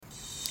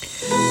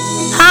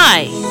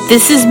Hi,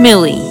 this is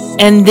Millie,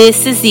 and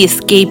this is the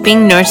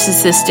Escaping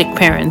Narcissistic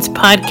Parents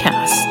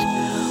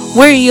podcast,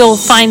 where you'll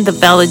find the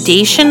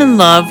validation and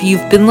love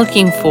you've been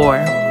looking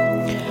for.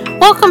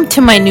 Welcome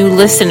to my new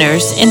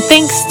listeners, and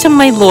thanks to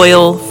my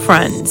loyal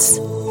friends.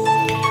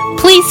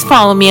 Please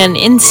follow me on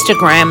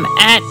Instagram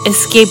at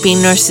Escaping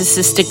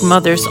Narcissistic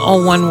Mothers,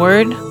 all one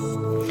word.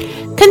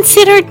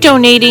 Consider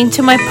donating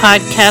to my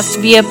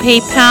podcast via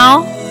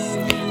PayPal,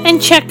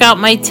 and check out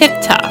my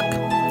TikTok.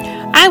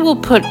 I will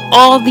put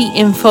all the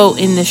info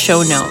in the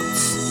show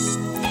notes.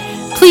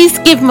 Please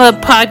give my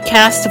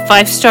podcast a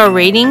 5-star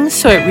rating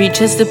so it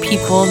reaches the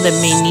people that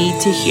may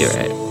need to hear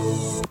it.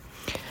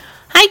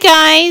 Hi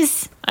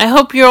guys, I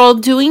hope you're all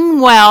doing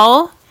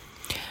well.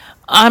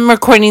 I'm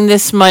recording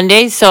this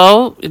Monday,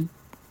 so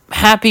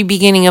happy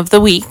beginning of the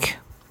week.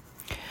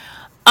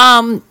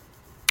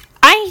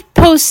 I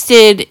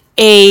posted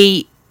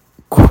a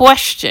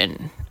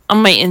question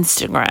on my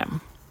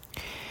Instagram,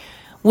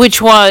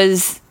 which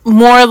was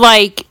more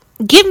like,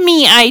 give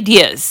me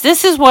ideas.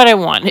 This is what I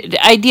wanted,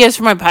 ideas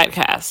for my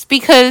podcast.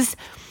 Because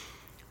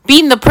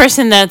being the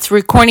person that's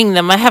recording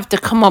them, I have to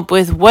come up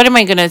with what am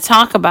I going to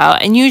talk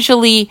about. And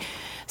usually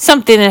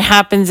something that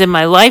happens in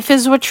my life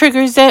is what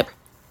triggers it.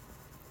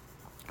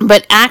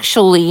 But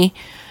actually,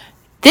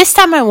 this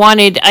time I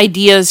wanted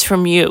ideas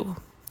from you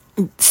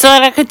so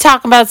that I could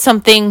talk about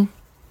something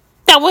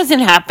that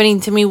wasn't happening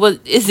to me,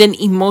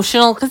 isn't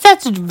emotional, because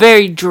that's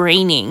very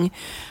draining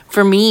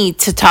for me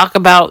to talk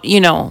about,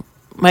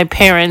 my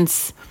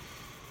parents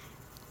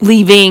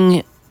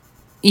leaving,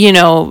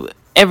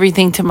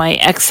 everything to my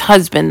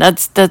ex-husband.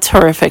 That's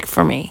horrific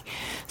for me.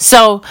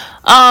 So,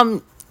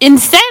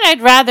 instead,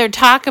 I'd rather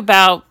talk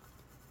about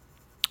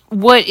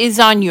what is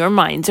on your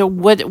minds, or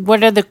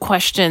what are the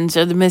questions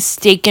or the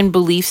mistaken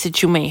beliefs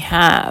that you may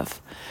have.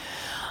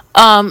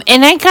 And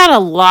I got a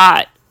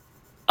lot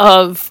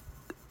of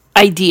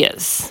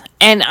ideas,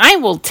 and I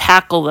will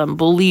tackle them,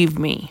 believe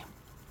me.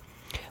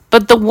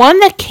 But the one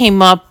that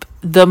came up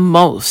the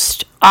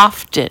most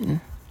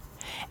often,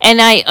 and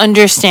I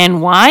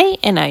understand why,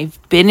 and I've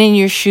been in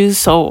your shoes,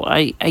 so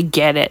I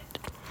get it,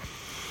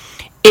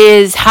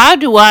 is how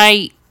do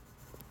I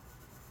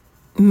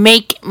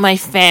make my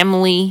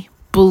family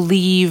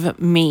believe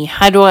me?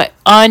 How do I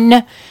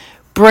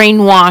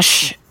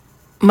unbrainwash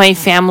my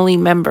family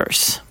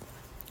members,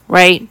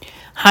 right?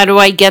 How do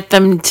I get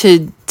them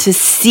to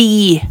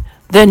see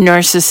the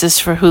narcissist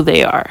for who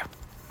they are?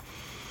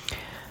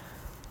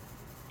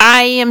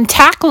 I am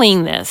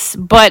tackling this,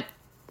 but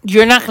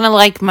you're not going to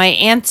like my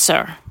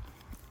answer.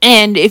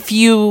 And if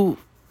you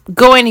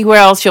go anywhere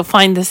else, you'll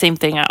find the same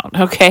thing out,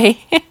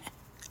 okay?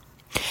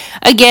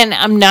 Again,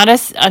 I'm not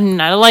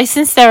a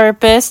licensed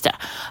therapist.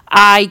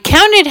 I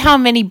counted how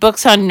many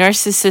books on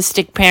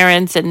narcissistic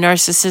parents and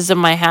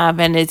narcissism I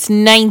have, and it's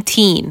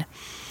 19.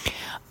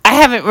 I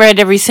haven't read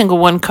every single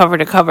one cover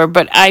to cover,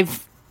 but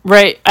I've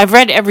read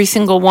every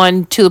single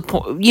one to the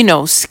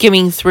point,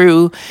 skimming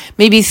through,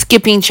 maybe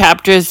skipping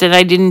chapters that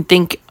I didn't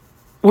think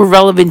were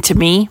relevant to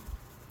me.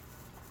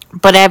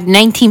 But I have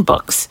 19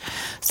 books.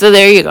 So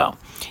there you go.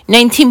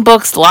 19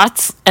 books,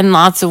 lots and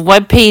lots of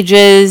web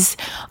pages,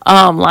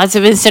 lots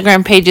of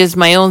Instagram pages,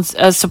 my own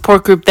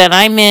support group that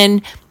I'm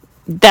in.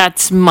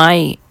 That's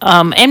my,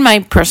 and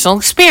my personal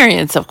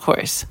experience, of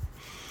course.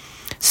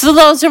 So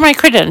those are my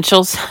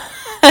credentials.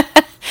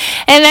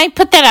 And I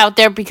put that out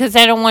there because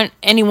I don't want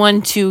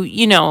anyone to, I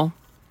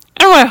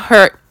don't want to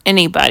hurt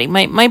anybody.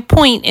 My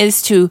point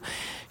is to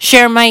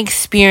share my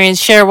experience,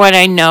 share what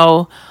I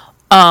know,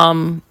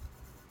 and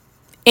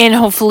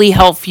hopefully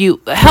help you.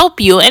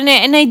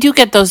 And I do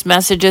get those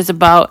messages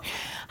about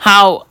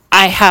how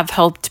I have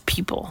helped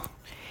people.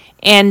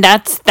 And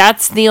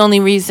that's the only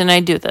reason I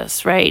do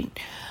this, right?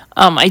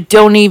 I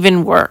don't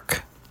even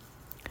work.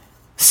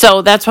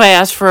 So that's why I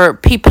asked for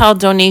PayPal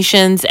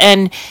donations,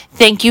 and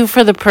thank you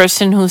for the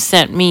person who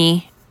sent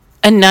me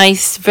a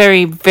nice,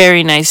 very,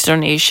 very nice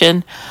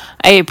donation.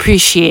 I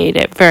appreciate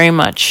it very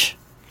much.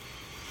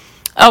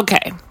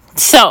 Okay,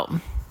 so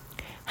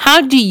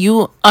how do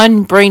you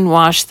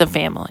unbrainwash the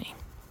family?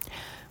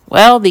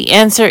 Well, the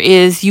answer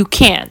is you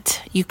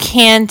can't. You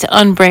can't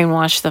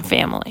unbrainwash the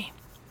family.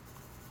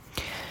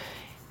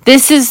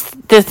 This is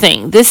the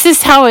thing. This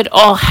is how it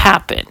all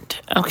happened,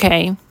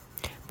 okay?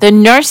 The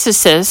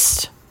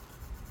narcissist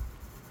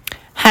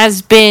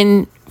has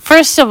been,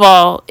 first of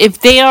all,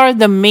 if they are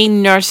the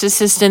main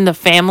narcissist in the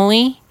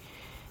family,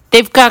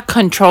 they've got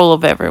control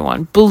of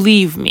everyone,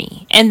 believe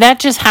me. And that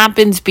just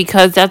happens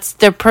because that's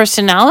their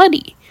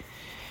personality.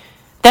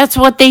 That's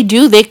what they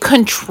do. They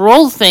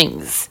control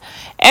things.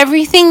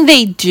 Everything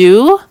they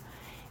do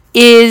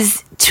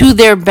is to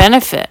their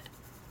benefit.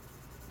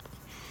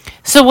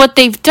 So what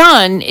they've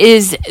done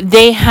is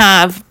they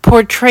have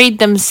portrayed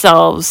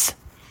themselves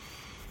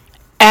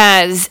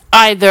as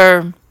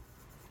either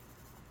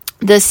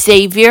the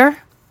savior,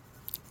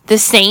 the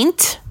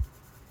saint,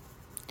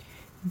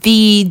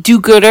 the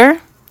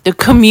do-gooder, the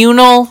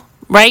communal,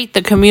 right?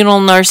 The communal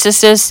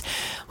narcissist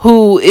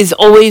who is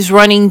always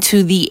running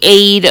to the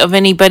aid of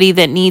anybody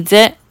that needs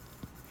it.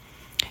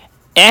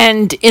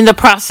 and in the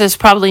process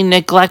probably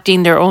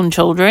neglecting their own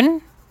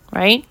children,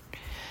 right?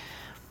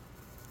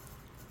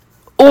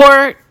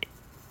 Or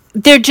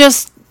they're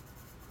just,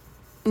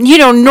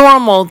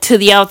 normal to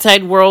the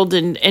outside world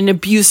and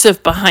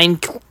abusive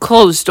behind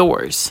closed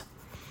doors.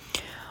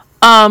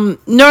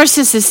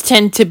 Narcissists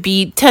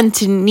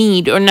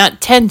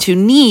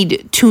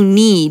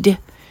need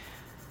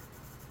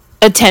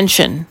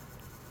attention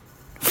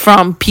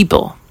from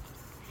people.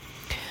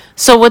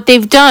 So what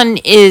they've done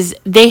is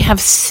they have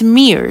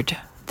smeared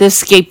the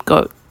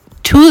scapegoat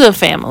to the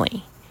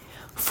family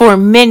for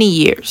many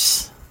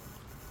years.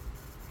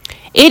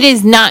 It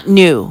is not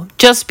new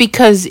just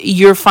because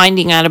you're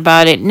finding out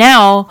about it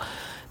now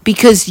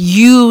because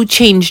you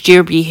changed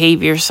your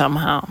behavior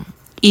somehow.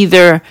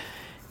 Either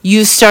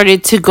you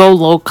started to go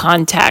low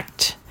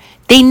contact.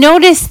 They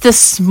notice the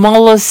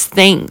smallest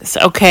things,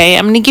 okay?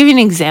 I'm going to give you an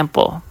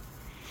example.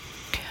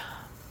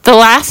 The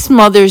last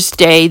Mother's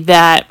Day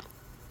that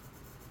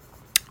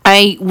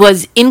I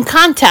was in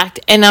contact,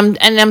 and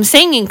I'm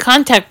saying in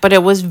contact, but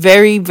it was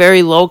very,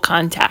 very low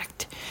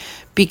contact,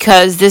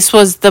 because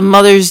the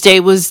Mother's Day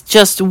was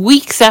just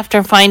weeks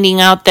after finding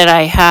out that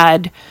I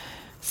had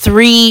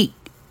 3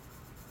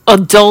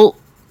 adult,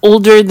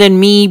 older than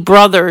me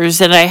brothers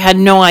that I had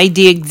no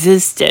idea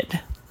existed,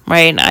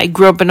 right? I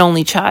grew up an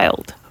only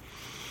child.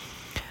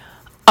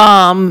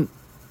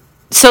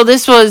 So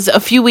this was a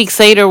few weeks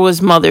later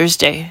was Mother's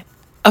Day.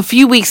 A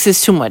few weeks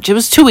is too much. It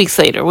was 2 weeks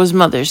later was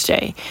Mother's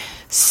Day.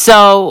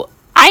 So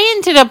I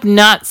ended up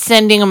not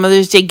sending a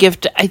Mother's Day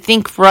gift, I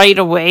think right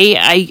away.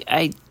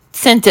 I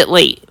sent it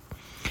late.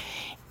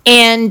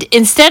 And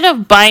instead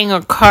of buying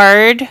a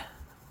card,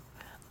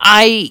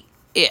 I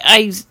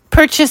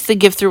purchased the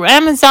gift through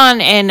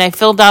Amazon, and I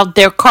filled out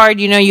their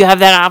card. You have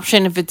that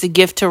option if it's a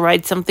gift to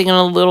write something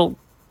on a little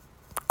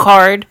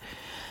card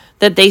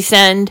that they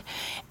send.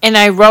 And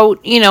I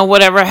wrote,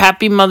 whatever,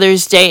 Happy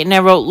Mother's Day, and I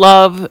wrote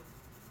love.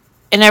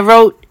 And I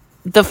wrote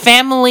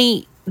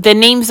the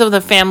names of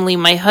the family,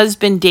 my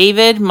husband,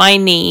 David, my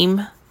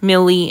name,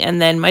 Millie,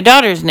 and then my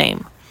daughter's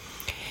name.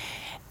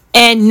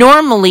 And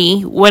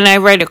normally, when I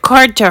write a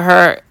card to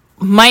her,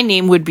 my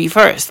name would be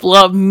first.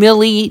 Love,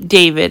 Millie,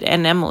 David,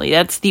 and Emily.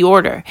 That's the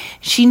order.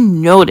 She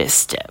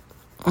noticed it.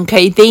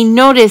 Okay? They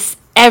notice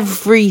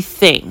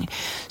everything.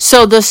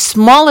 So the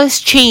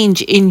smallest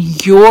change in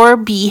your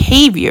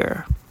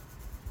behavior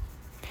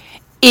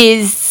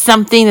is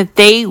something that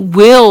they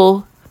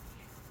will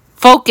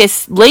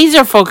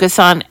laser focus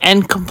on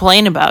and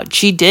complain about.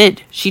 She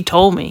did. She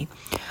told me.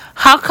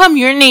 How come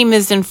your name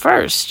isn't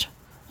first?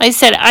 I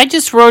said, I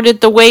just wrote it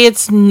the way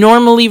it's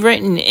normally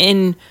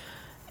written.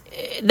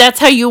 That's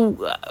how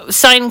you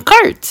sign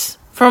cards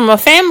from a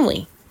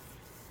family.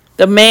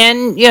 The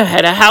man,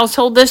 had a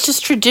household. That's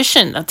just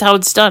tradition. That's how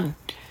it's done.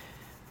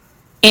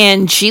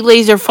 And she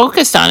laser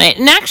focused on it.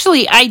 And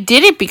actually, I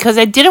did it because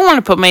I didn't want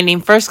to put my name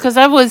first because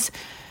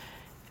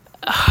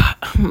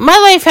my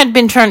life had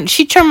been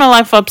she turned my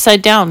life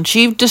upside down.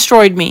 She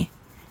destroyed me.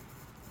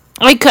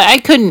 I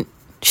couldn't.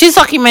 She's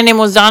lucky my name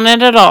was on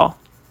it at all.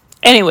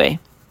 Anyway.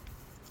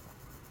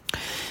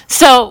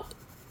 So,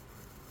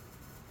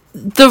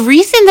 the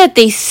reason that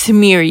they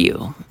smear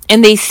you,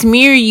 and they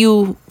smear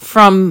you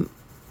from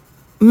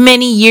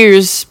many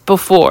years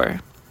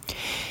before,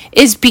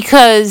 is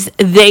because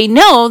they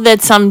know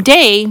that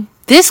someday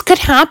this could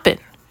happen.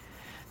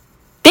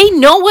 They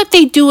know what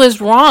they do is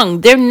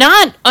wrong. They're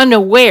not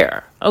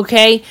unaware,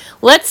 okay?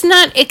 Let's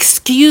not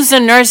excuse a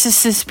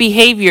narcissist's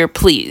behavior,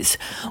 please.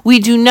 We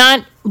do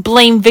not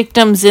blame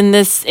victims in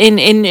this,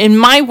 in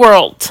my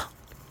world,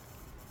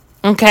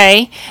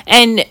 okay?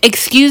 And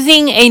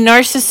excusing a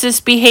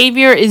narcissist's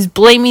behavior is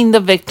blaming the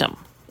victim,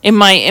 in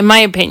my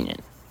opinion,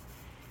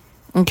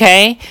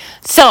 okay?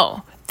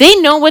 So, they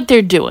know what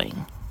they're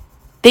doing.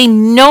 They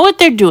know what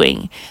they're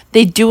doing.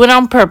 They do it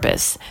on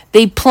purpose.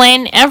 They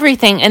plan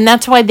everything, and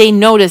that's why they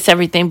notice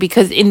everything,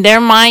 because in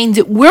their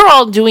minds, we're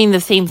all doing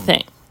the same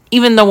thing,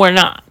 even though we're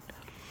not.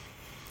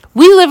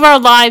 We live our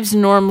lives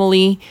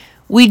normally.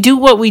 We do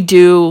what we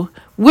do.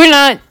 We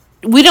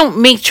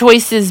don't make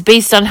choices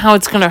based on how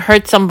it's going to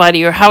hurt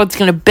somebody or how it's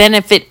going to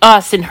benefit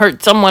us and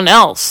hurt someone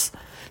else.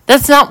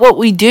 That's not what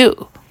we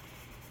do.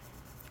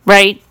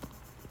 Right?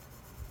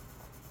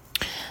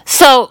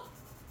 So,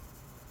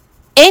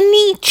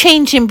 any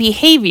change in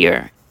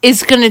behavior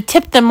is going to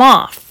tip them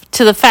off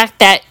to the fact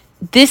that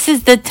this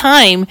is the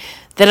time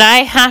that I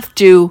have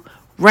to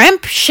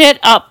ramp shit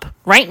up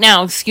right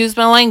now, excuse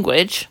my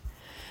language,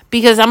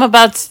 because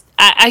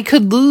I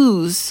could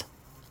lose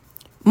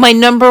my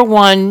number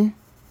one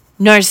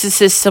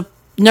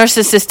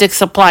narcissistic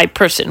supply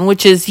person,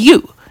 which is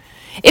you.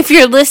 If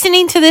you're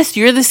listening to this,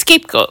 you're the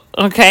scapegoat,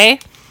 okay?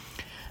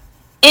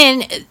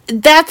 And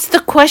that's the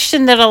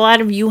question that a lot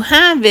of you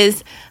have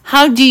is,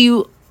 how do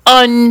you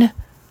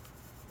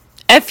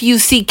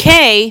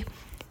F-U-C-K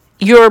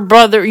your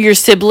brother, your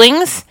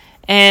siblings,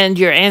 and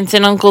your aunts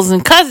and uncles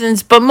and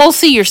cousins, but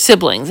mostly your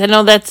siblings. I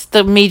know that's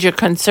the major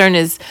concern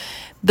is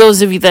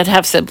those of you that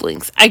have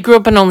siblings. I grew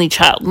up an only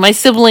child. My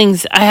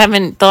siblings,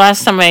 the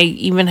last time I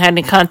even had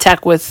any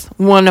contact with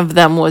one of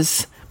them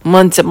was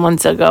months and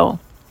months ago.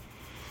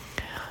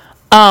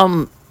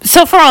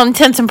 So for all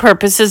intents and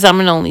purposes, I'm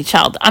an only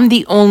child. I'm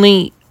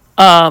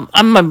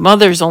my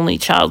mother's only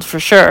child for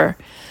sure.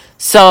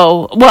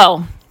 So,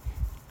 well,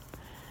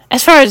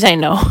 as far as I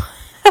know,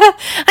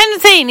 I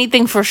don't say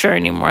anything for sure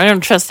anymore. I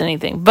don't trust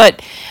anything,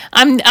 but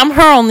I'm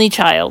her only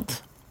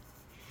child.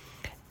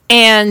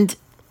 And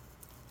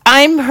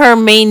I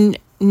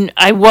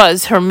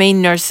was her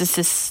main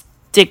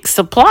narcissistic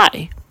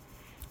supply,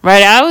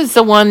 right? I was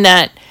the one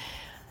that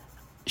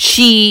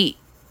she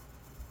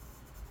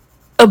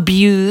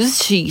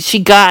abused. She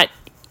got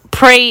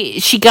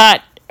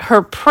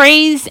her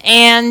praise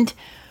and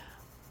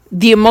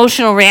the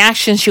emotional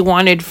reaction she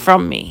wanted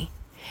from me.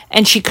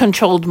 And she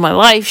controlled my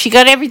life. She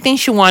got everything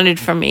she wanted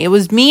from me. It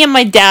was me and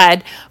my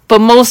dad, but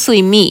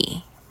mostly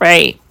me,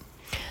 right?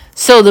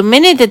 So the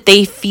minute that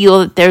they feel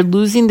that they're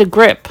losing the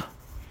grip,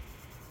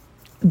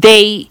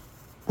 they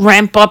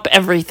ramp up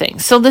everything.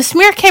 So the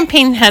smear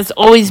campaign has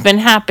always been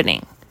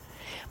happening.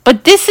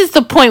 But this is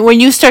the point when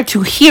you start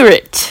to hear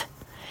it.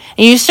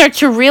 And you start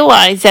to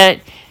realize that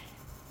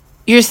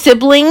your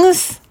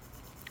siblings,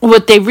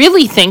 what they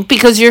really think,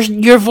 because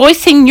you're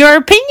voicing your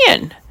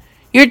opinion.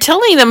 You're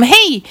telling them,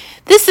 hey,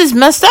 this is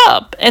messed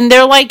up. And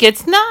they're like,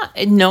 it's not.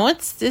 No,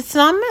 it's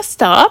not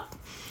messed up.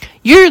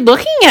 You're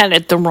looking at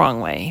it the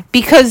wrong way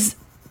because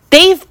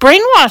they've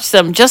brainwashed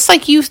them, just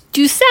like you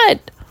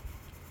said.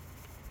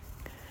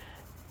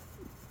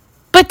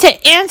 But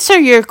to answer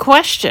your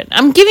question,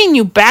 I'm giving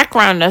you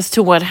background as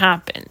to what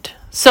happened.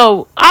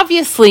 So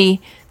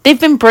obviously, they've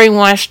been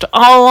brainwashed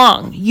all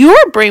along. You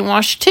were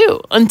brainwashed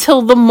too,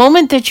 until the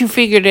moment that you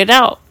figured it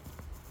out.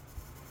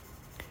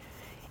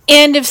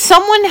 And if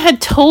someone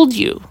had told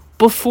you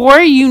before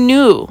you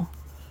knew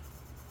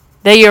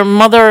that your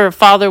mother or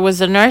father was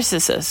a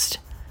narcissist,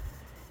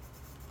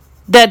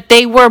 that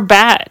they were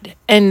bad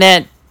and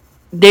that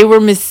they were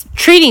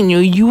mistreating you,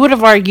 you would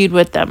have argued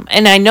with them.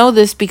 And I know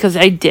this because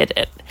I did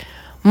it.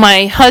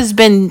 My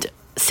husband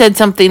said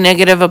something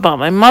negative about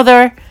my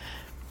mother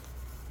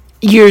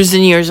years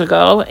and years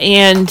ago,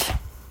 and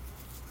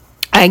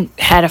I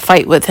had a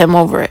fight with him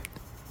over it.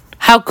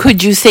 How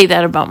could you say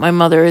that about my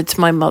mother? It's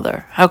my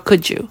mother. How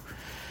could you?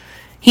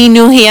 He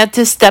knew he had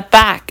to step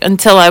back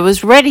until I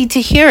was ready to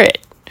hear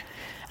it.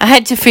 I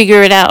had to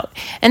figure it out.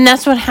 And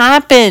that's what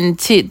happened.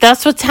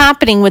 That's what's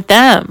happening with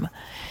them.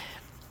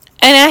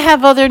 And I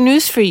have other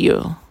news for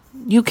you.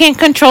 You can't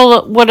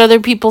control what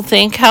other people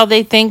think, how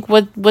they think,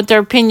 what their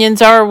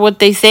opinions are, what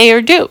they say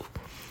or do.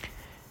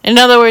 In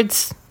other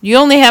words, you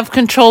only have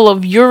control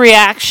of your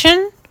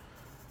reaction,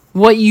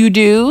 what you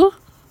do,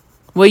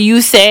 what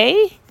you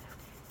say,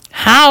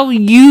 how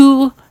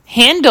you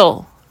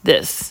handle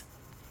this.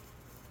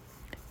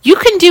 You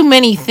can do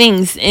many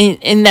things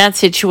in that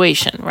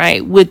situation,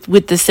 right?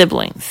 With the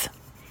siblings.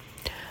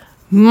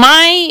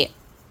 My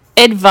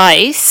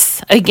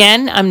advice,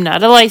 again, I'm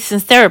not a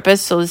licensed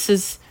therapist, so this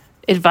is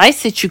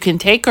advice that you can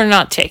take or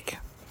not take,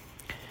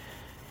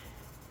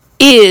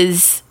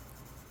 is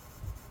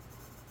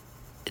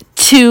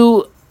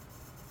to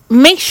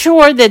make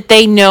sure that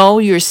they know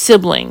your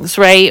siblings,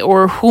 right?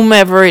 Or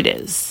whomever it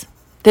is.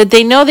 That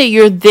they know that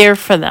you're there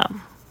for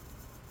them,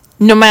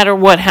 no matter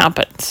what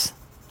happens.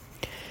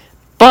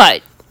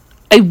 But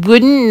I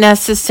wouldn't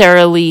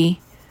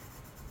necessarily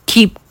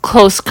keep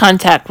close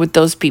contact with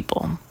those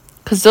people.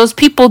 Because those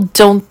people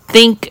don't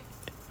think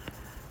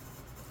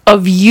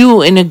of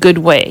you in a good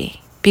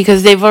way.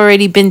 Because they've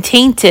already been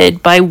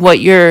tainted by what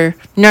your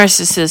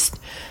narcissist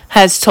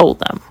has told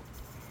them.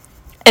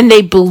 And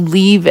they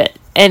believe it.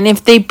 And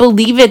if they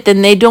believe it,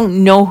 then they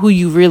don't know who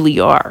you really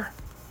are.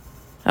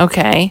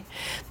 Okay?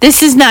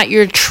 This is not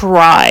your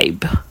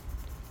tribe.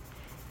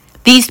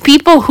 These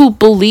people who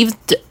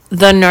believed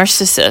the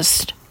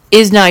narcissist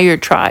is not your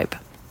tribe.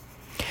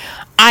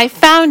 I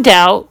found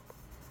out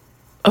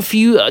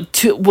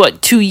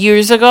 2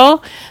 years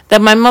ago,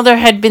 that my mother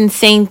had been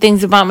saying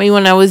things about me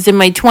when I was in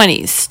my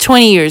 20s,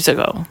 20 years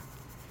ago.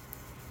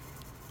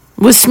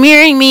 Was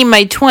smearing me in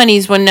my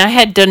 20s when I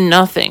had done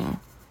nothing,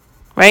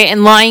 right?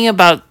 And lying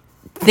about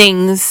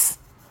things.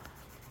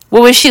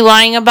 What was she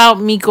lying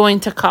about? Me going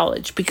to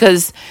college,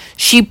 because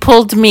she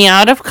pulled me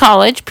out of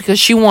college because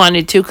she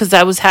wanted to, because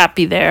I was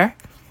happy there,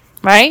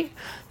 right?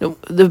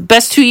 The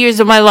best 2 years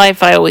of my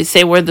life, I always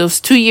say, were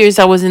those 2 years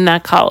I was in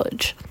that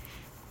college.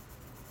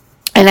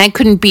 And I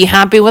couldn't be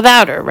happy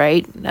without her,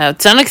 right?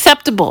 It's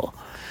unacceptable.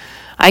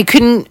 I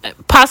couldn't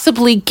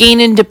possibly gain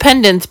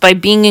independence by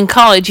being in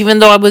college, even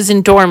though I was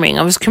in dorming.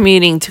 I was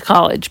commuting to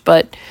college.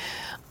 But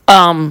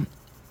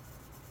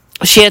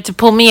she had to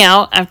pull me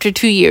out after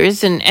 2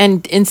 years.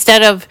 And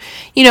instead of,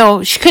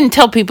 she couldn't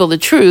tell people the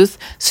truth.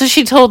 So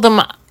she told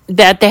them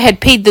that they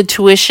had paid the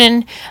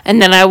tuition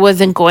and that I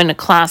wasn't going to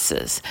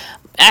classes.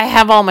 I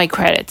have all my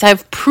credits. I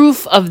have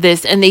proof of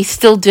this, and they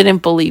still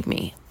didn't believe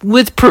me.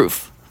 With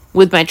proof.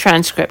 With my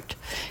transcript,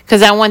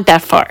 because I went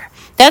that far.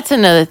 That's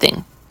another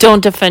thing.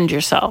 Don't defend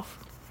yourself.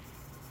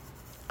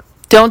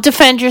 Don't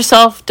defend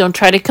yourself. Don't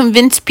try to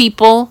convince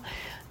people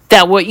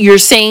that what you're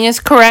saying is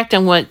correct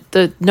and what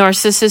the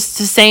narcissist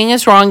is saying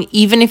is wrong,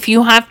 even if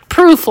you have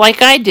proof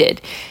like I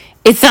did.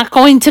 It's not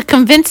going to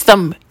convince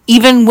them,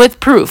 even with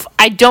proof.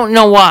 I don't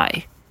know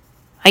why.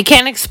 I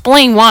can't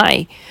explain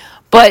why.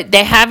 But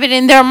they have it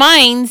in their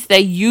minds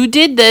that you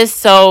did this,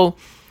 so,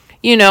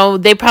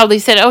 they probably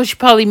said, oh, she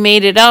probably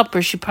made it up,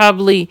 or she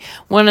probably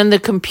went on the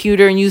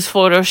computer and used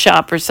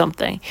Photoshop or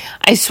something.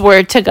 I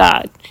swear to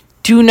God,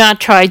 do not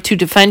try to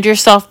defend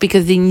yourself,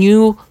 because then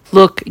you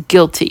look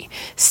guilty.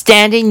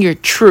 Stand in your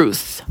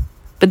truth.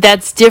 But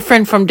that's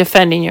different from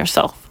defending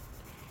yourself.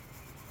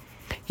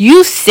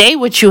 You say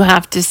what you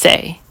have to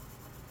say,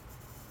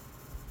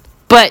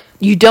 but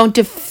you don't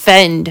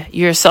defend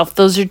yourself.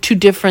 Those are two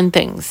different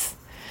things.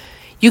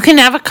 You can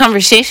have a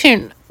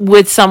conversation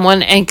with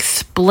someone and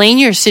explain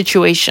your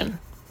situation.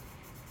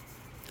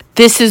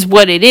 This is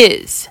what it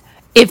is.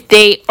 If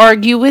they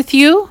argue with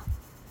you,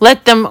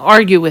 let them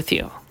argue with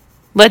you.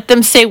 Let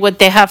them say what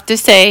they have to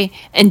say,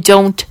 and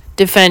don't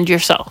defend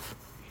yourself.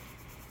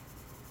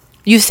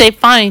 You say,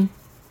 fine.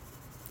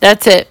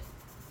 That's it.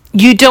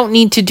 You don't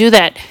need to do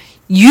that.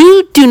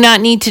 You do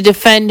not need to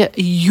defend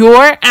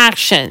your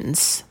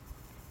actions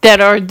that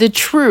are the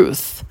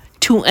truth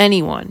to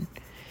anyone.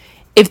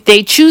 If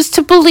they choose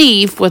to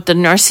believe what the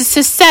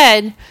narcissist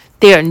said,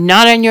 they are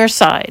not on your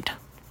side.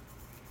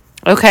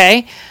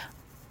 Okay?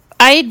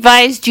 I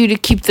advised you to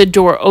keep the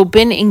door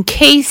open in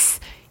case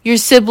your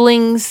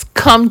siblings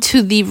come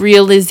to the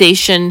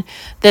realization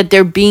that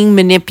they're being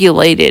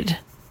manipulated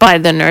by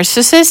the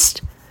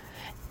narcissist.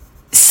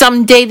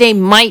 Someday they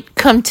might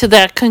come to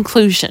that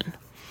conclusion.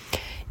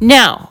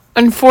 Now,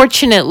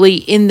 unfortunately,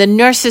 in the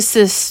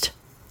narcissist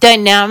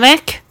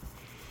dynamic,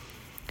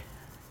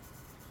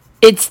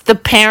 it's the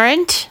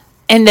parent,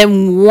 and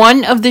then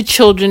one of the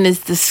children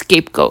is the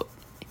scapegoat.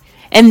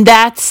 And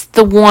that's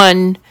the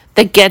one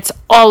that gets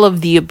all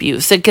of the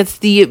abuse. That gets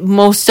the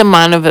most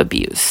amount of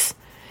abuse.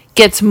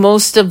 Gets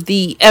most of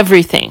the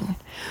everything.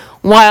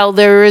 While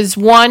there is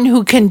one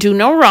who can do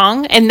no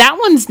wrong, and that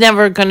one's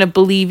never going to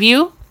believe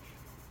you.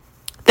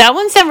 That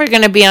one's never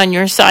going to be on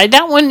your side.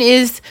 That one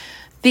is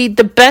the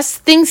best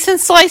thing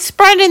since sliced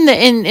bread in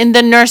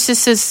the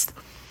narcissist.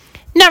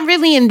 Not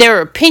really in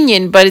their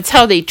opinion, but it's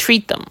how they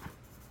treat them.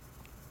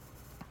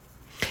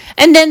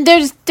 And then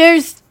there's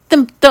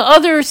the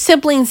other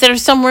siblings that are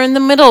somewhere in the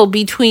middle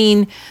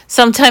between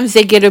sometimes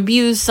they get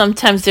abused,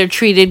 sometimes they're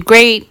treated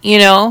great,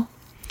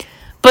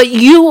 But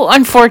you,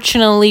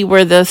 unfortunately,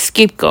 were the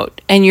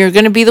scapegoat, and you're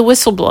going to be the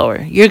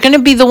whistleblower. You're going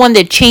to be the one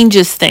that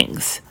changes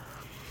things.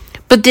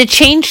 But the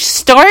change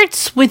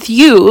starts with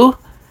you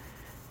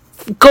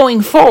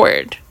going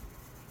forward.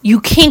 You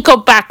can't go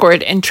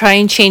backward and try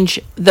and change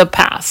the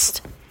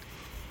past.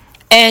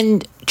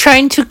 And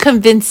trying to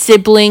convince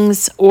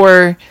siblings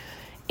or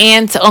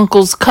aunts,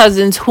 uncles,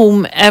 cousins,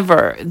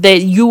 whomever,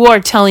 that you are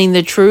telling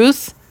the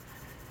truth,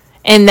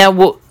 and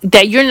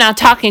that you're not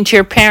talking to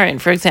your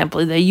parent, for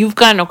example, that you've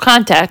got no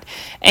contact,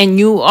 and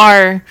you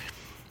are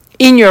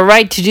in your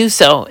right to do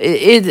so,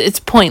 it's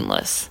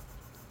pointless.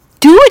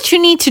 Do what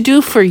you need to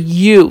do for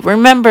you.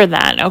 Remember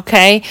that,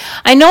 okay?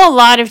 I know a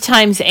lot of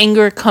times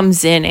anger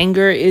comes in.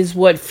 Anger is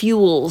what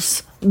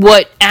fuels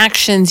what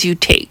actions you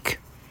take,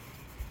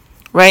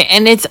 right?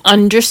 And it's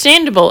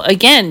understandable.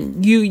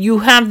 Again, you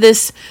have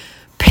this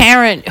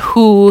parent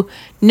who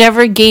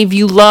never gave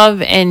you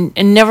love and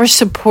never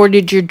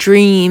supported your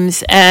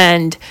dreams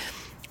and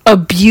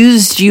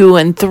abused you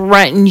and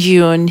threatened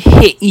you and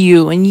hit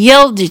you and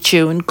yelled at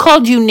you and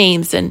called you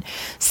names and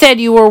said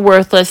you were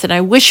worthless and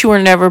I wish you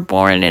were never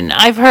born, and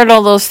I've heard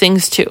all those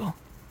things too.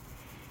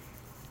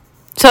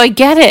 So I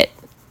get it,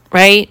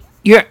 right?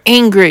 You're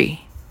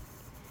angry.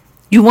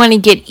 You want to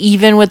get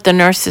even with the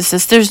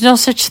narcissist. There's no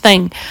such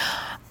thing.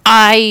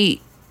 I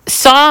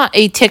saw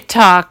a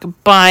TikTok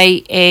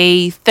by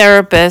a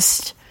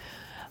therapist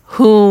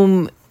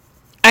whom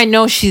I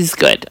know she's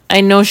good.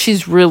 I know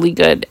she's really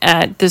good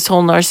at this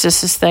whole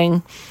narcissist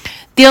thing.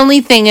 The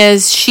only thing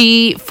is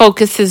she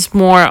focuses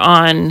more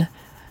on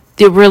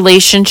the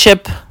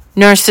relationship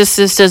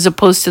narcissist as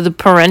opposed to the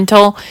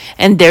parental,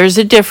 and there's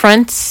a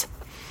difference.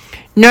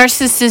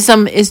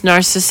 Narcissism is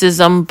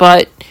narcissism,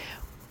 but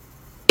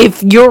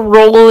if your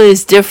role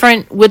is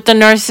different with the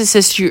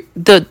narcissist,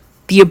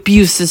 the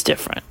abuse is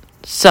different.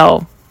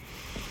 So,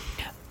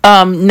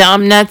 now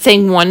I'm not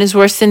saying one is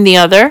worse than the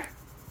other,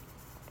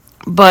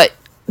 but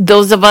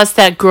those of us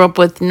that grew up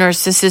with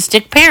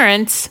narcissistic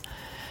parents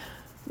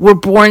were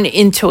born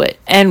into it,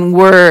 and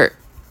were,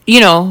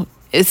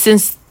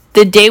 since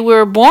the day we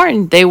were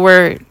born, they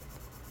were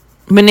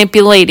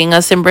manipulating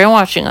us and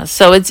brainwashing us.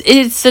 So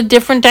it's a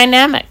different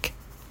dynamic.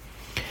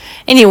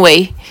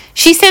 Anyway,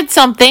 she said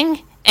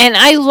something, and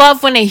I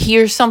love when I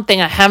hear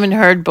something I haven't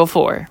heard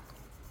before.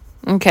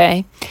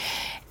 Okay?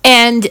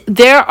 And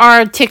there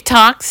are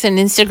TikToks and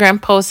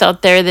Instagram posts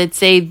out there that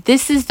say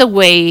this is the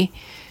way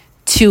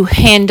to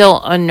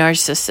handle a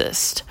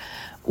narcissist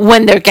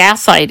when they're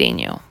gaslighting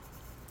you.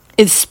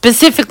 It's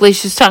specifically,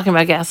 she's talking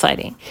about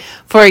gaslighting.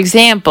 For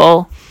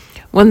example,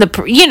 when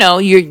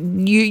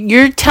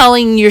you're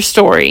telling your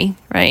story,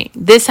 right?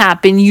 This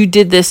happened, you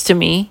did this to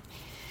me,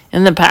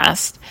 in the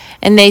past,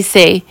 and they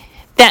say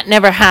that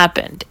never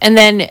happened. And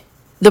then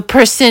the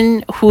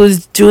person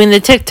who's doing the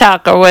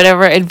TikTok or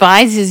whatever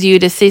advises you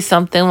to say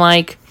something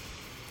like,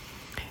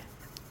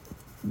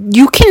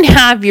 you can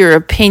have your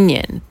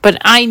opinion, but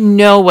I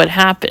know what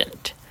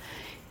happened.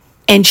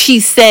 And she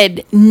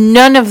said,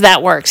 none of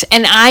that works.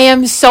 And I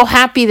am so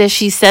happy that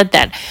she said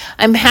that.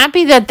 I'm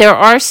happy that there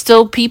are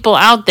still people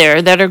out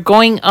there that are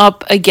going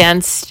up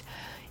against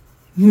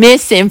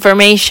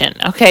misinformation.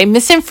 Okay,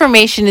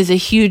 misinformation is a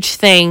huge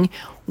thing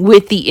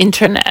with the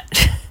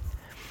internet.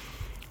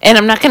 And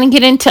I'm not going to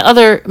get into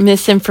other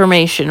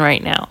misinformation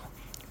right now.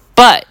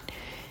 But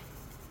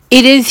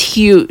it is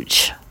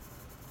huge.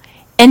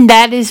 And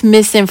that is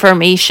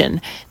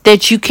misinformation,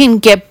 that you can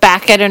get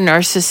back at a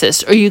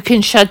narcissist or you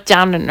can shut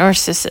down a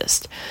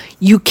narcissist.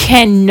 You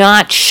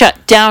cannot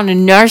shut down a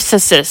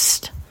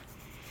narcissist.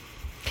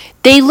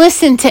 They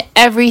listen to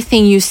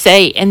everything you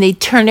say and they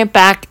turn it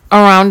back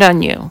around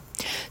on you.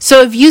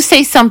 So if you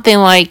say something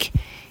like,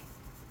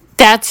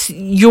 that's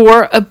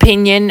your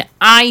opinion,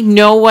 I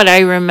know what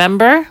I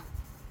remember,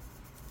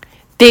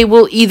 they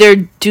will either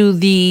do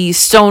the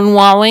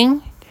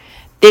stonewalling,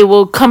 they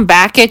will come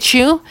back at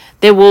you,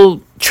 they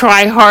will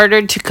try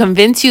harder to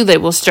convince you, they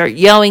will start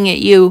yelling at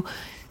you.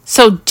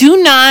 So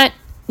do not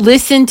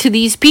listen to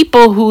these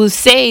people who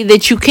say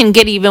that you can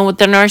get even with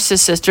the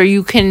narcissist or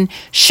you can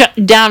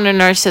shut down a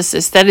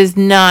narcissist. That is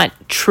not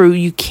true.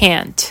 You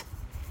can't.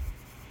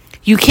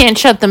 You can't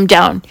shut them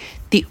down.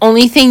 The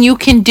only thing you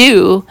can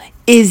do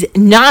is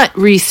not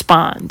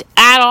respond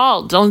at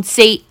all. Don't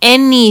say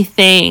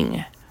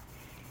anything.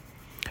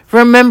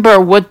 Remember,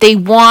 what they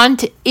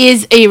want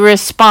is a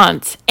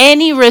response.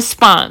 Any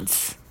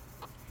response.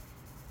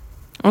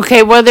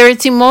 Okay, whether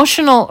it's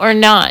emotional or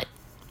not.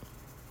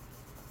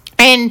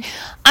 And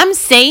I'm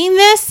saying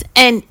this,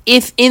 and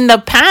if in the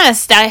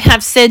past I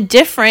have said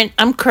different,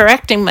 I'm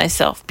correcting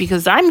myself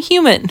because I'm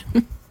human.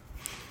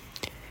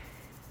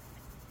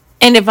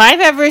 And if I've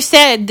ever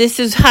said this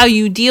is how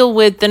you deal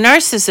with the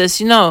narcissist,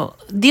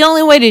 the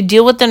only way to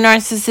deal with the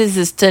narcissist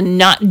is to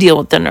not deal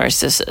with the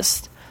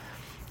narcissist.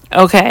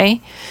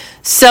 Okay?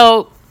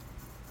 So,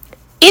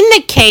 in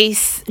the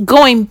case,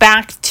 going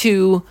back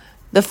to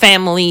the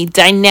family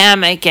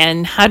dynamic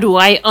and how do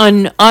I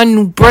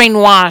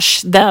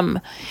unbrainwash them?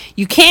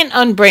 You can't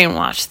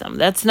unbrainwash them.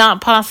 That's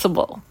not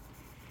possible.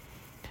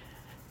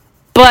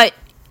 But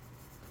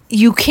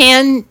you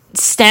can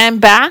stand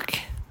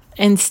back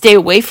and stay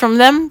away from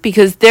them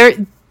because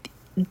they're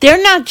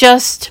not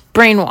just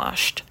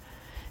brainwashed.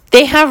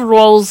 They have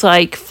roles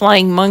like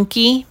flying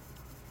monkey,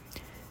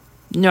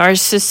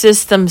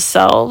 narcissists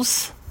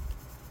themselves,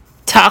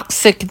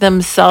 toxic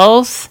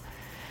themselves.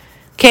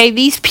 Okay,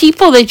 these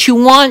people that you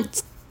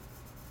want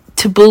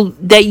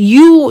that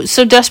you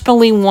so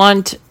desperately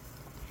want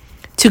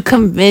to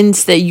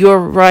convince that you're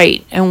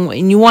right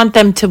and you want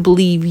them to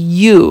believe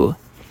you.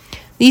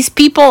 These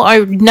people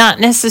are not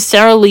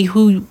necessarily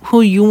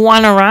who you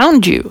want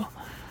around you.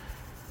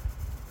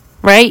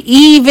 Right?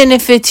 Even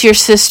if it's your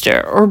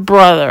sister or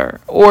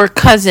brother or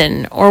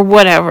cousin or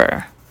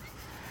whatever.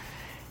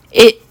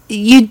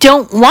 You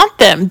don't want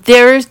them.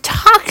 They're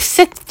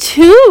toxic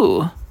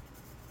too.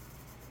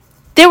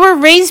 They were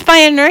raised by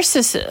a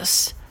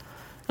narcissist.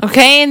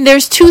 Okay? And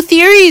there's 2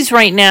 theories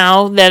right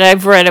now that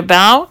I've read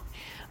about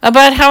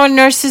how a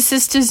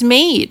narcissist is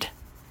made.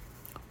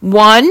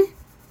 One,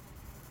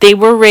 they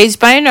were raised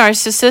by a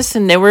narcissist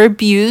and they were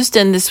abused,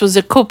 and this was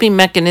a coping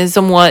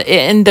mechanism.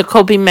 And the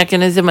coping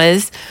mechanism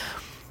is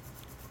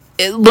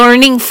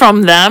learning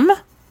from them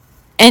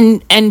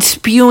and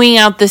spewing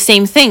out the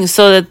same thing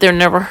so that they're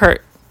never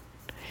hurt.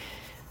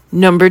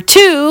 Number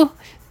 2,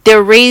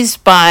 they're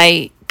raised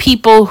by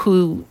people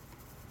who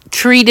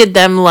treated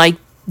them like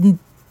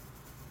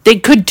they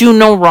could do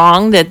no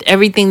wrong, that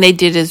everything they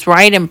did is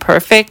right and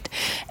perfect,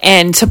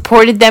 and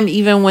supported them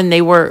even when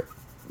they were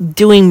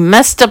doing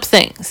messed up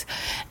things.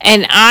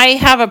 And I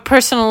have a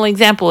personal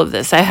example of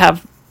this. I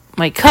have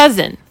my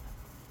cousin,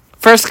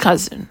 first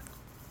cousin.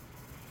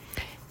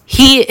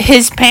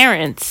 His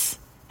parents,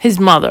 his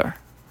mother,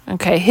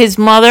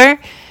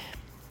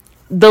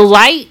 the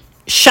light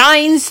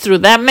shines through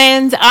that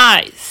man's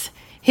eyes.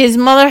 His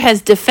mother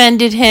has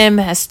defended him,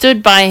 has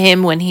stood by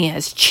him when he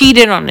has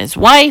cheated on his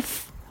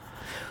wife,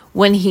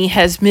 when he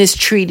has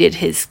mistreated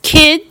his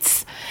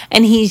kids,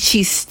 and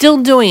she's still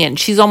doing it.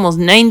 She's almost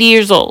 90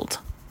 years old.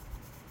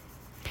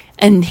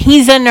 And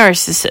he's a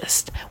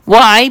narcissist.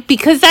 Why?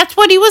 Because that's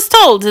what he was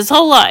told his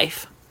whole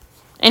life.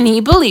 And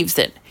he believes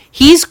it.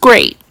 He's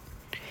great.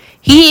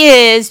 He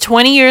is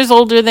 20 years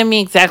older than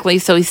me exactly,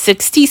 so he's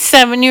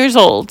 67 years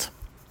old.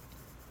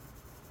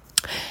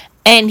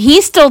 And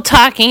he's still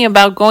talking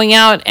about going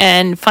out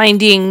and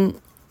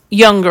finding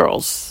young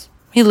girls.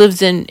 He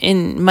lives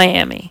in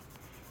Miami.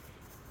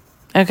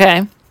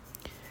 Okay?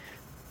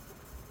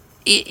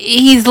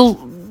 He's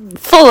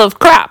full of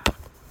crap.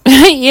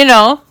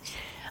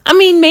 I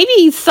mean,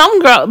 maybe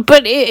some girl,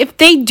 but if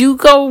they do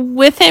go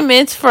with him,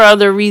 it's for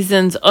other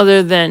reasons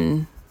other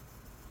than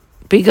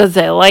because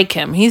they like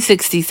him. He's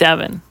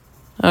 67.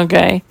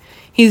 Okay?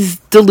 He's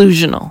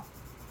delusional.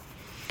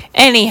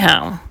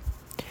 Anyhow,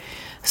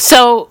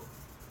 so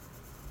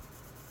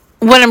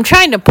what I'm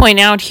trying to point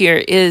out here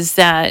is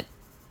that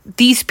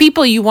these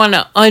people you want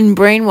to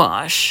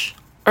unbrainwash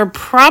are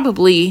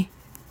probably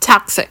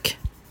toxic.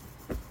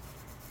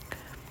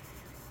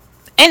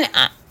 And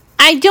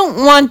I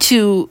don't want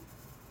to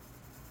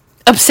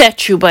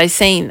upset you by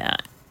saying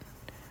that.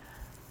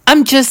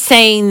 I'm just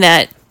saying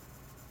that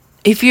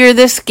if you're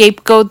the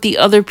scapegoat, the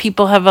other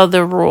people have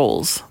other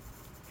roles.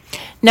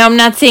 Now, I'm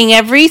not saying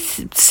every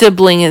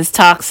sibling is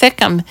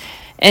toxic.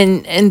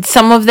 And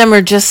some of them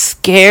are just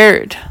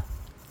scared.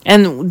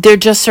 And they're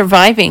just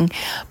surviving.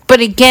 But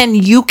again,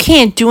 you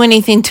can't do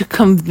anything to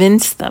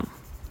convince them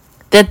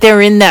that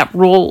they're in that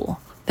role,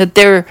 that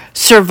they're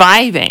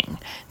surviving,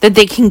 that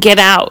they can get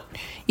out.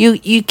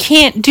 You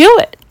can't do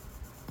it.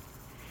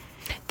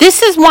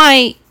 This is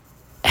why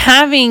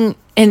having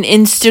an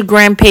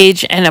Instagram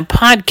page and a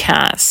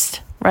podcast,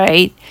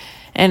 right?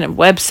 And a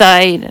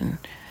website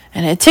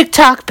and a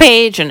TikTok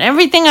page and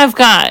everything I've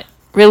got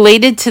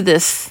related to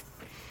this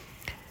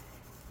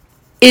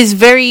is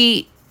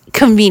very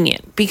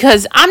convenient,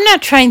 because I'm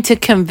not trying to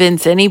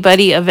convince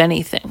anybody of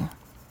anything.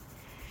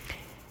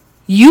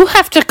 You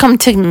have to come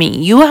to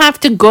me. You have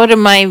to go to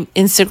my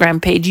Instagram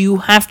page. You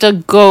have to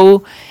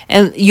go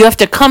and you have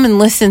to come and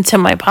listen to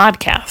my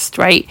podcast,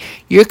 right?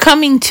 You're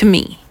coming to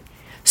me.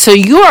 So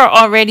you are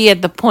already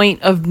at the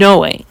point of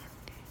knowing,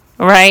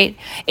 right?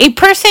 A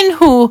person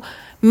who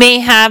may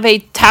have a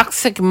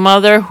toxic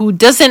mother who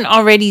doesn't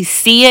already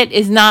see it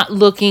is not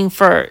looking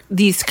for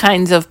these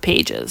kinds of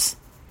pages.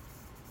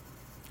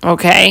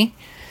 Okay?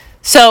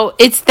 So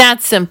it's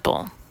that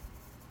simple.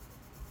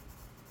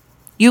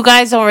 You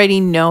guys already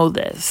know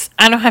this.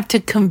 I don't have to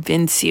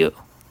convince you.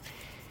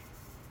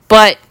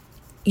 But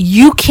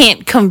you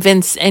can't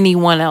convince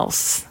anyone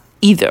else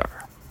either,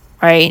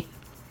 right?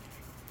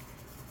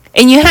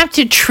 And you have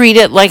to treat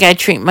it like I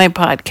treat my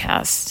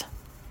podcast.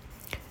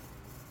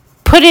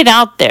 Put it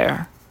out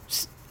there.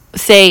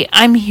 Say,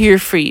 I'm here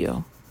for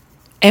you.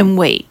 And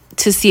wait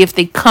to see if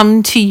they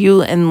come to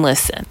you and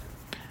listen.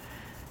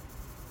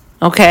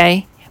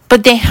 Okay?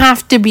 But they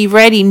have to be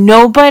ready.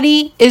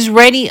 Nobody is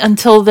ready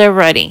until they're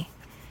ready.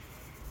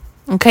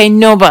 Okay?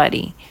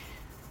 Nobody.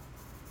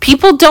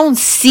 People don't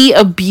see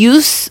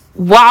abuse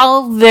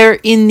while they're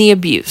in the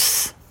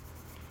abuse.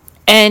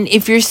 And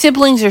if your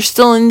siblings are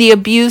still in the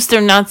abuse,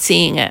 they're not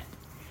seeing it.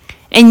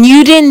 And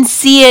you didn't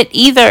see it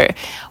either.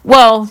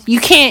 Well, you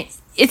can't,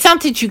 it's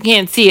not that you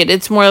can't see it.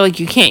 It's more like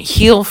you can't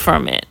heal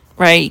from it,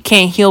 right? You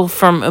can't heal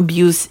from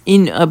abuse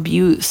in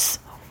abuse.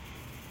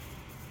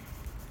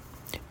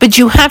 But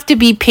you have to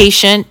be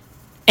patient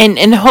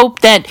and hope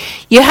that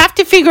you have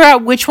to figure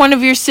out which one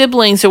of your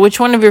siblings or which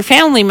one of your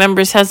family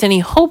members has any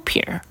hope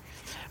here.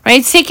 Right?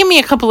 It's taken me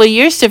a couple of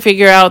years to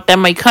figure out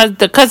that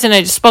the cousin I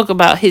just spoke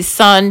about, his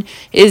son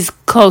is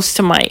close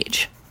to my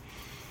age.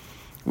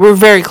 We're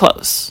very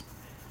close.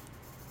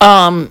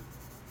 Him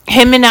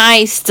and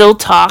I still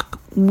talk.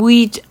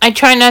 I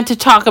try not to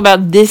talk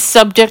about this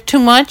subject too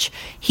much.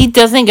 He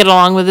doesn't get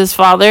along with his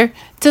father.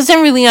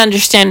 Doesn't really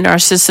understand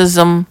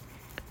narcissism,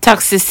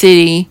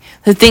 toxicity,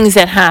 the things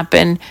that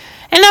happen.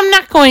 And I'm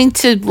not going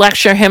to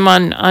lecture him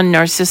on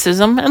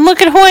narcissism. And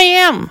look at who I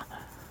am.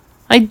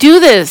 I do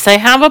this. I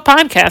have a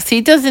podcast.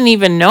 He doesn't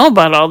even know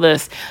about all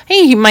this.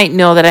 He might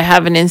know that I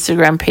have an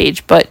Instagram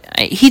page, but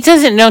he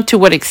doesn't know to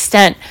what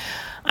extent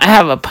I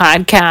have a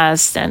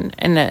podcast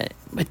and a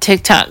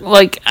TikTok.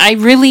 Like,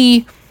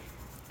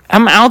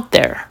 I'm out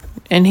there,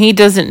 and he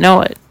doesn't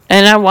know it.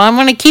 And I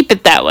want to keep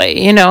it that way,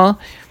 you know.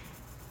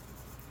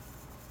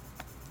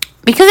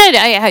 Because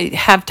I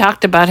have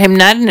talked about him,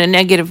 not in a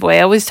negative way.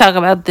 I always talk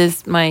about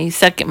this,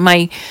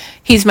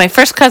 he's my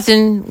first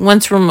cousin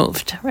once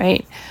removed,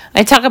 right?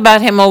 I talk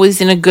about him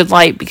always in a good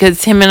light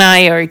because him and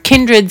I are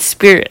kindred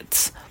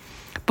spirits.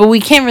 But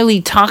we can't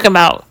really talk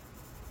about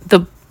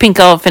the pink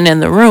elephant in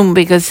the room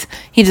because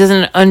he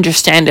doesn't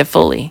understand it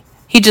fully.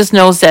 He just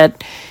knows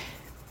that,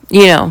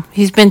 you know,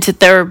 he's been to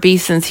therapy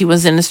since he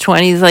was in his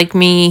 20s like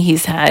me.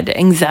 He's had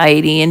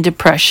anxiety and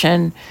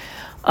depression,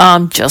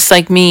 just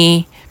like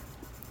me,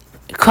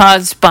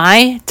 caused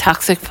by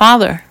toxic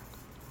father.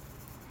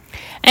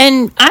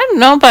 And I don't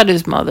know about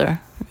his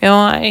mother. You know,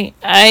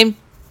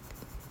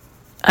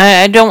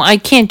 I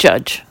can't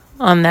judge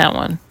on that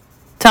one.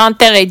 It's not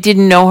that I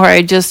didn't know her.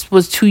 I just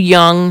was too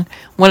young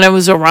when I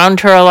was around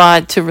her a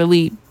lot to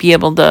really be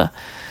able to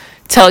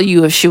tell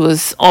you if she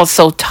was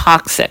also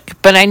toxic.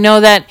 But I know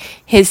that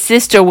his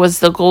sister was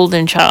the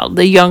golden child,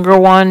 the younger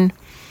one.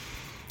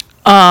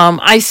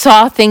 I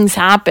saw things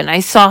happen. I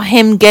saw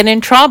him get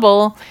in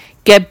trouble,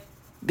 get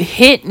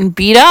hit and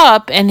beat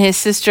up, and his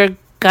sister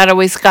got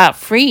away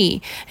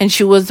scot-free. And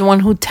she was the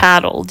one who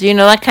tattled. You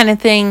know, that kind of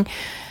thing.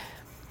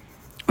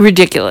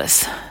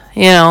 Ridiculous,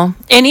 you know.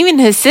 And even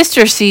his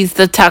sister sees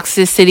the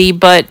toxicity,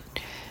 but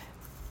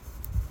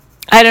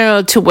I don't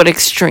know to what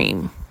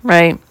extreme,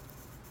 right?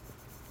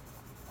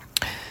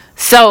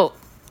 So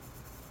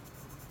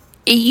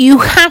you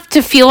have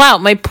to feel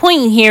out. My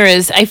point here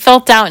is I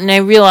felt out and I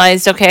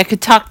realized, okay, I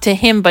could talk to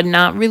him, but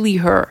not really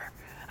her.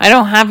 I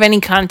don't have any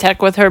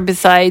contact with her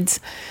besides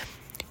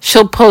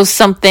she'll post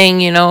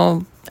something,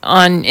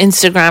 on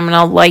Instagram and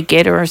I'll like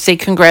it or say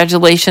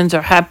congratulations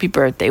or happy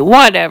birthday,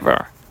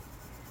 whatever.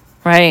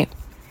 Right?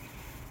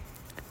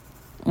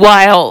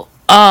 While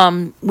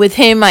with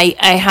him, I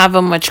have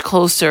a much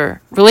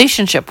closer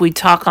relationship. We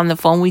talk on the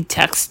phone, we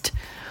text,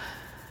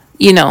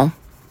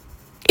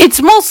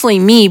 It's mostly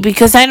me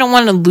because I don't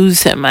want to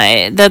lose him.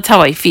 That's how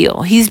I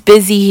feel. He's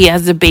busy. He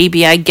has a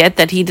baby. I get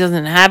that he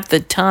doesn't have the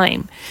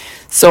time.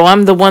 So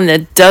I'm the one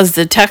that does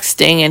the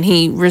texting and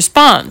he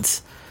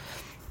responds.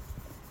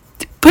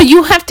 But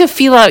you have to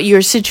feel out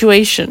your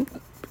situation.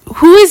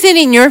 Who is it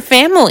in your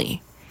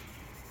family?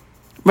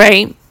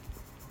 Right?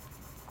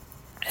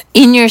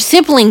 In your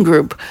sibling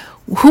group,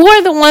 who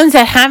are the ones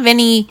that have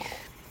any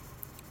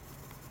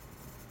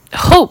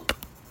hope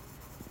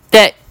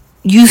that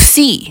you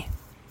see?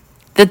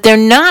 That they're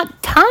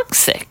not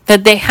toxic,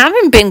 that they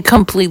haven't been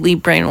completely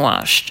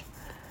brainwashed.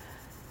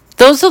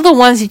 Those are the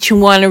ones that you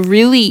want to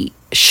really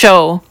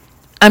show,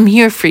 I'm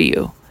here for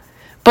you.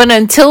 But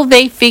until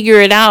they figure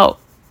it out,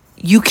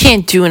 you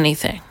can't do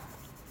anything.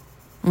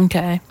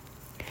 Okay?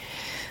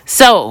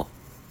 So,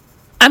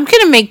 I'm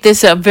going to make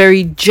this a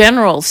very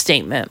general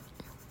statement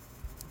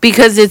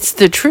because it's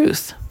the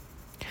truth.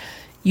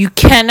 You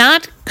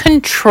cannot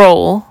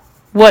control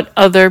what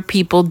other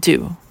people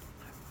do,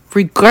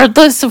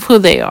 regardless of who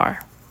they are.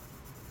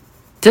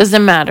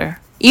 Doesn't matter.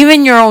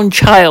 Even your own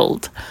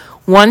child.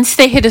 Once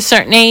they hit a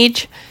certain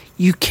age,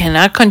 you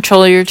cannot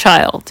control your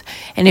child.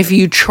 And if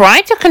you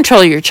try to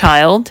control your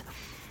child,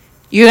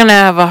 you're going to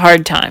have a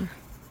hard time.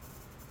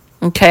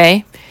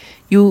 Okay?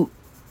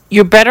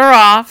 You're better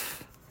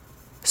off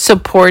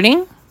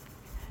supporting,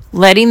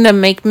 letting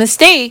them make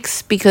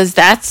mistakes, because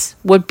that's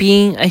what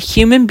being a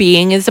human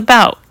being is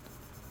about.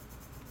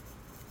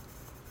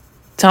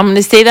 So I'm going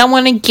to say that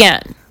one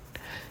again.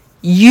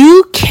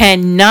 You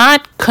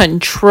cannot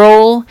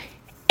control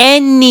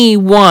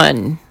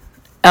anyone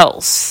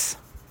else.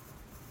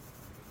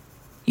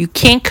 You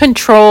can't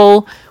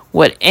control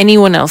what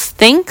anyone else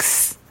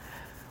thinks,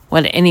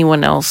 what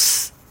anyone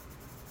else's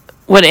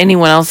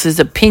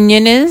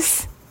opinion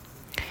is.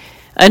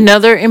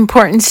 Another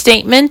important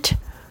statement,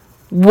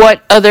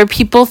 what other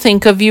people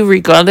think of you,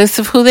 regardless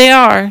of who they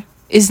are,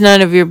 is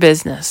none of your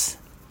business.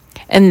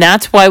 And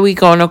that's why we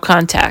go no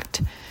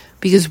contact.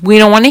 Because we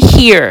don't want to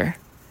hear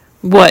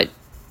what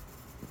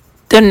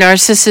the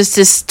narcissist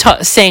is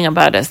saying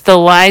about us, the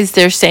lies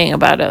they're saying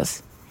about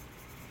us.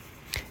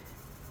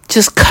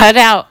 Just cut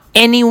out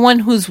anyone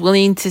who's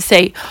willing to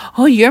say,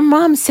 oh, your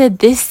mom said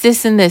this,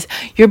 this, and this.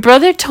 Your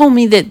brother told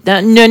me that.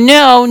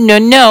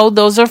 No,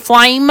 those are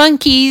flying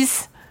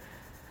monkeys.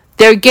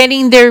 They're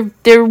getting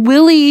their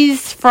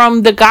willies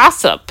from the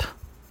gossip.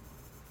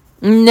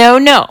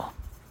 No.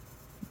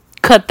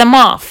 Cut them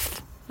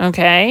off,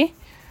 okay?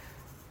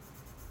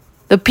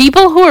 The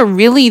people who are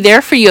really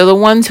there for you are the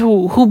ones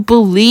who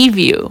believe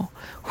you,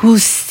 who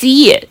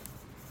see it,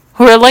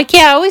 who are like,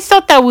 yeah, I always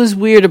thought that was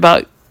weird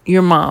about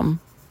your mom,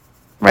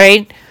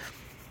 right?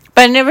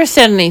 But I never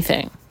said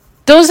anything.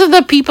 Those are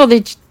the people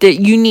that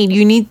you need.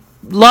 You need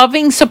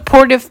loving,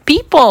 supportive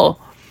people,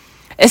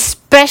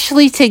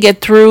 especially to get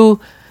through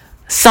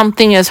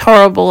something as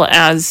horrible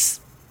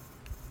as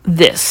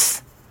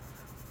this,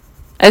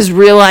 as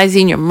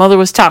realizing your mother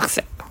was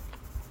toxic.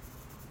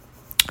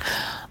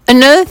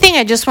 Another thing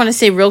I just want to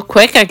say real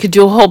quick, I could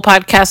do a whole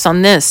podcast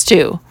on this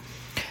too.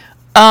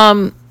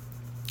 A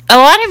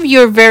lot of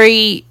you are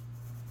very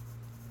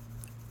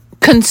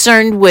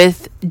concerned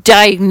with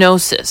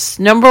diagnosis.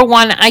 Number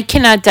one, I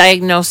cannot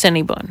diagnose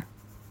anyone.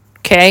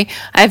 Okay?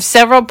 I have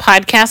several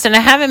podcasts and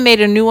I haven't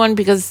made a new one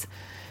because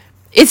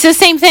it's the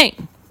same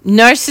thing.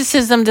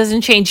 Narcissism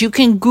doesn't change. You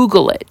can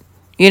Google it.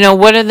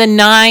 What are the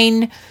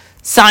 9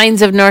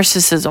 signs of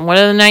narcissism? What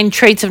are the 9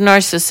 traits of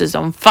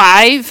narcissism?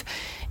 5.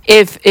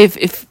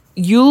 If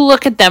you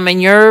look at them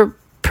and your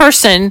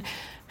person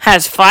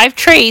has 5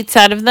 traits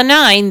out of the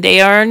 9,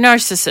 they are a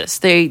narcissist.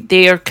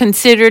 They are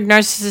considered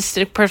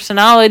narcissistic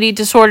personality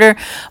disorder.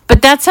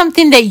 But that's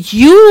something that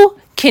you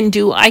can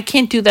do. I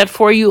can't do that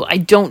for you. I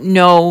don't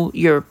know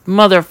your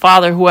mother,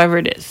 father, whoever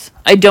it is.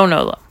 I don't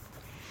know them.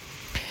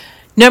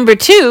 Number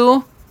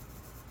 2,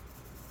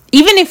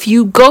 even if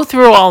you go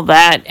through all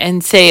that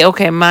and say,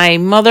 okay, my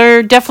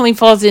mother definitely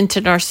falls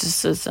into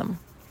narcissism.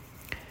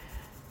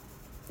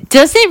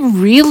 Does it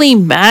really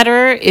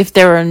matter if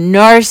they're a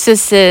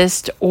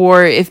narcissist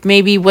or if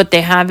maybe what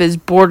they have is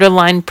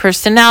borderline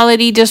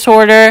personality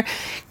disorder?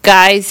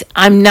 Guys,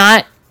 I'm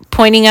not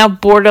pointing out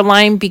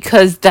borderline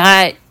because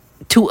that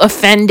to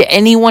offend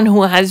anyone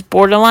who has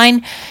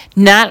borderline.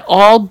 Not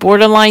all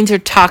borderlines are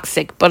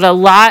toxic, but a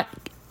lot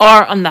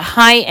are on the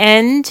high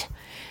end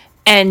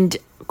and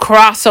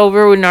cross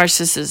over with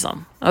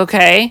narcissism.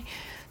 Okay?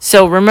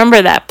 So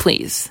remember that,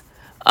 please.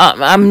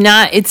 I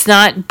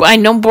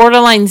know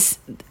borderlines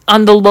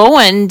on the low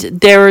end,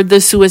 they're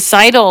the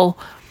suicidal,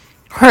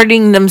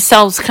 hurting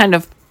themselves kind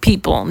of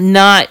people,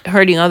 not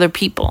hurting other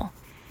people.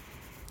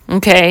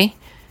 Okay?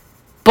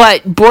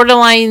 But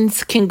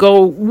borderlines can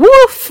go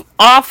woof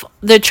off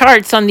the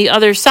charts on the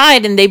other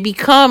side and they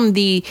become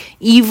the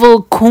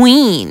evil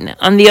queen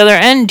on the other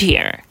end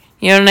here.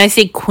 You know, and I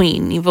say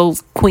queen, evil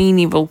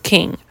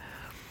king.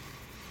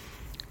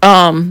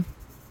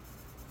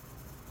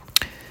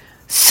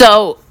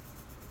 So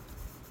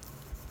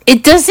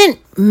it doesn't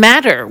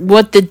matter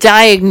what the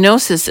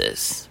diagnosis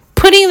is.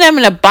 Putting them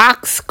in a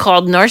box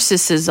called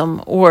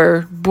narcissism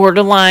or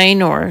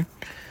borderline or,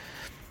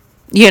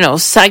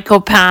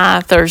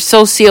 psychopath or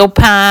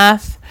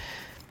sociopath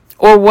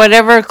or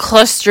whatever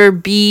cluster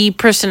B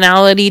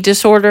personality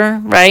disorder,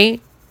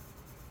 right?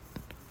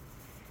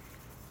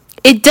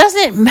 It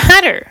doesn't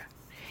matter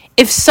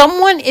if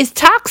someone is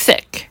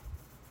toxic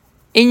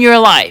in your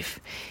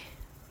life.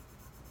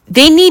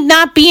 They need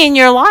not be in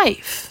your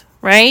life,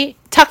 right?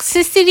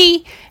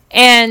 Toxicity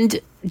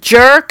and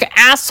jerk,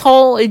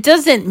 asshole, it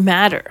doesn't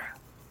matter.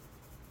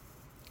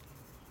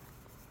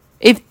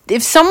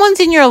 If someone's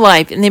in your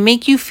life and they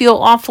make you feel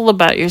awful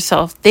about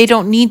yourself, they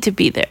don't need to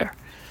be there.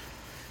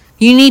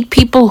 You need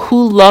people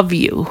who love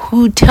you,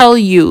 who tell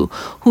you,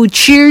 who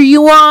cheer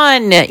you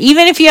on.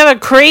 Even if you have a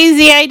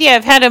crazy idea.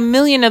 I've had a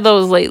million of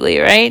those lately,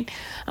 right?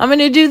 I'm going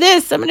to do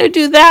this. I'm going to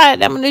do that.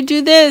 I'm going to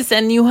do this.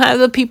 And you have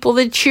the people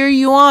that cheer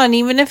you on,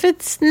 even if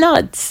it's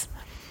nuts.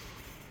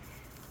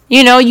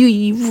 You're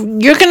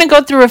going to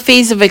go through a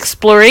phase of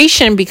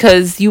exploration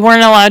because you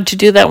weren't allowed to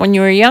do that when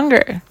you were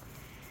younger.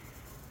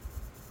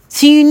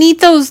 So you need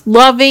those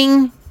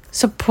loving,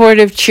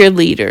 supportive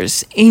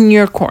cheerleaders in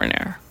your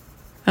corner.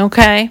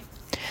 Okay?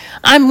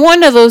 I'm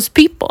one of those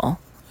people.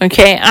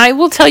 Okay? I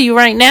will tell you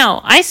right now,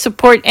 I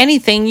support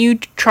anything you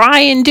try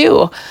and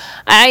do.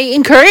 I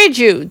encourage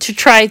you to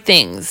try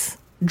things.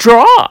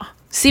 Draw.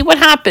 See what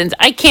happens.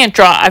 I can't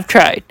draw. I've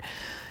tried.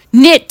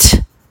 Knit.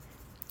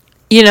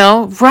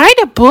 Write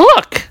a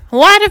book. A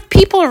lot of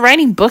people are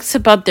writing books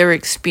about their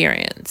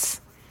experience.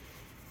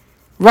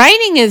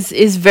 Writing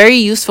is very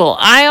useful.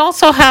 I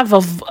also have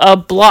a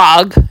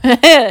blog.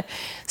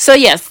 So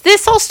yes,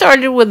 this all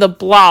started with a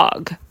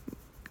blog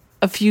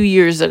a few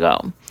years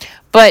ago.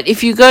 But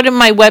if you go to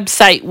my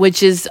website,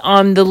 which is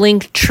on the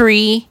link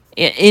tree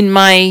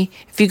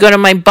if you go to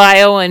my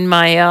bio and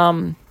my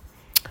on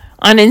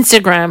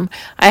Instagram,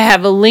 I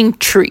have a link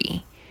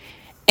tree.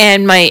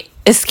 And my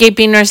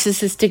Escaping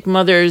Narcissistic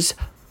Mothers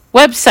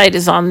website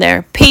is on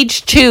there.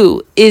 Page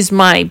 2 is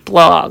my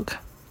blog.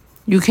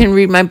 You can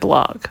read my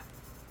blog.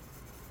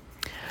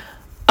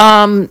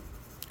 Write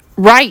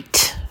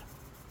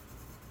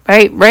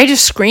a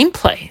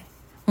screenplay.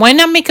 Why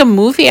not make a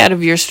movie out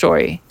of your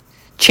story?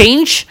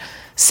 Change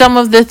some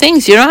of the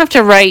things. You don't have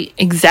to write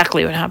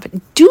exactly what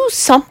happened. Do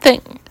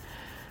something,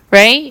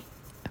 right?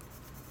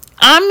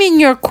 I'm in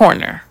your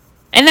corner,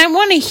 and I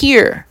want to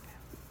hear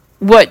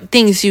what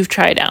things you've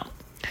tried out.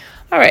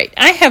 All right,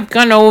 I have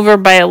gone over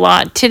by a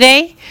lot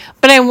today,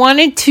 but I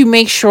wanted to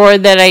make sure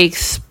that I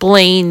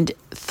explained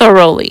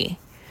thoroughly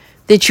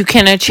that you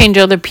cannot change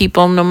other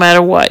people no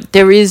matter what.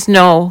 There is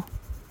no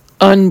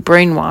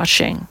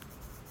unbrainwashing.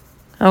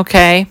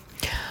 Okay?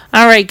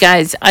 All right,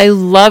 guys, I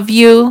love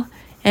you,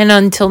 and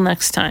until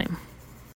next time.